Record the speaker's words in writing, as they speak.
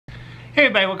Hey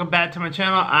everybody, welcome back to my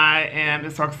channel. I am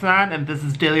Miss Roxanne and this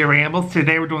is Daily Rambles.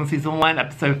 Today we're doing season 1,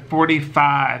 episode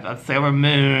 45 of Sailor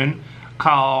Moon,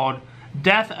 called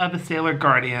Death of the Sailor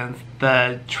Guardians,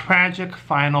 the tragic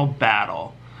final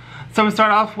battle. So we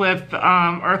start off with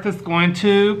Earth is going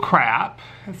to crap.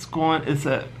 It's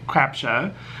a crap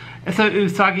show. And so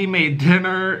Usagi made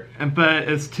dinner, but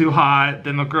it's too hot.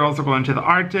 Then the girls are going to the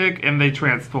Arctic and they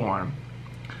transform.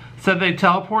 So they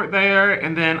teleport there,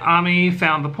 and then Ami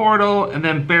found the portal, and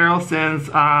then Beryl sends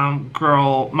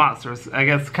girl monsters. I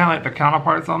guess kind of like their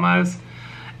counterparts almost.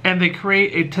 And they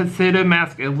create a tuxedo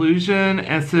mask illusion,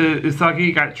 and so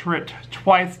Usagi got tricked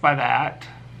twice by that.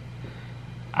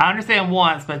 I understand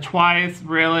once, but twice,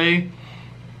 really.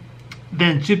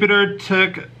 Then Jupiter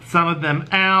took some of them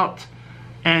out,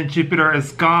 and Jupiter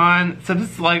is gone. So this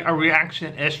is like a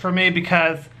reaction-ish for me,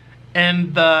 because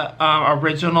in the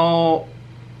original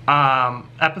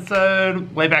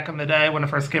episode way back in the day when it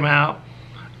first came out,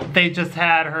 they just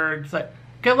had her just like,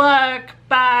 good luck,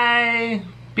 bye,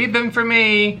 beat them for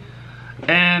me,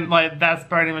 and like that's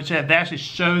pretty much it. They actually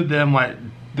showed them like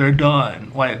they're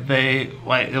done, it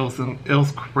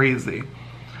was crazy.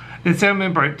 Then Sailor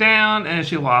Moon broke down and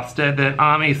she lost it. Then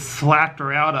Ami slapped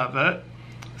her out of it.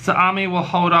 So Ami will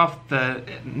hold off the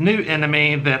new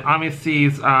enemy. Then Ami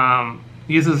sees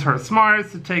uses her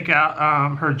smarts to take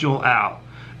out her jewel out.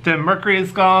 Then Mercury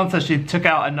is gone, so she took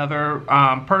out another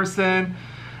person,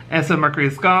 and so Mercury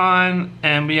is gone,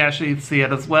 and we actually see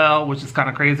it as well, which is kind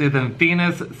of crazy. Then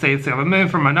Venus saved Sailor Moon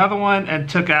from another one and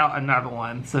took out another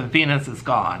one, so Venus is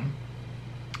gone.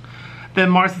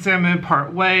 Then Mars and Sailor Moon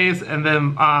part ways, and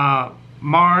then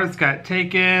Mars got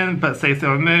taken but saved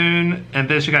Sailor Moon, and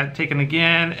then she got taken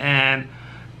again and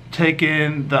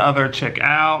taken the other chick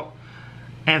out.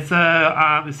 And so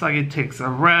Usagi takes a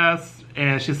rest.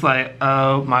 And she's like,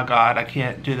 oh my god, I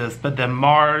can't do this. But then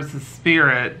Mars'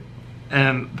 spirit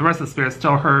and the rest of the spirits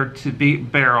tell her to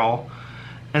beat Beryl.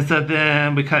 And so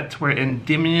then we cut to where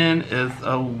Endymion is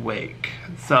awake.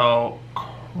 So,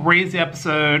 crazy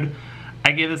episode.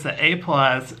 I gave this an A+.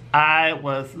 I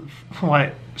was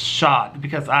like shocked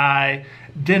because I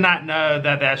did not know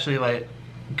that they actually like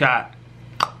got,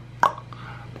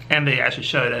 and they actually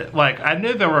showed it. Like, I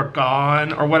knew they were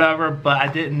gone or whatever, but I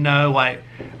didn't know like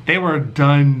they were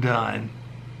done.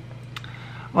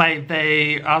 Like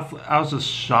I was just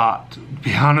shocked, to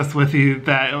be honest with you,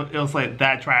 that it was like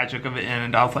that tragic of an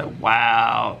end. I was like,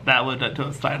 wow, that lived up to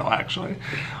its title actually.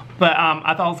 But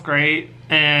I thought it was great,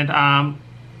 and I'm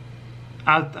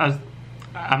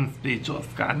speechless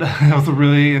kinda. It was a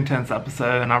really intense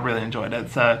episode and I really enjoyed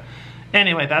it. So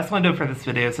anyway, that's going to do it for this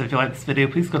video. So if you like this video,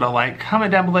 please go to like,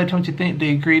 comment down below, tell me what you think. Do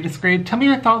you agree, disagree? Tell me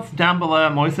your thoughts down below.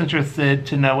 I'm always interested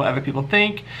to know what other people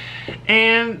think.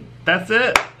 And that's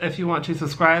it. If you want to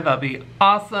subscribe, that'll be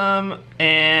awesome.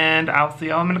 And I'll see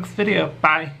y'all in the next video.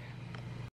 Bye.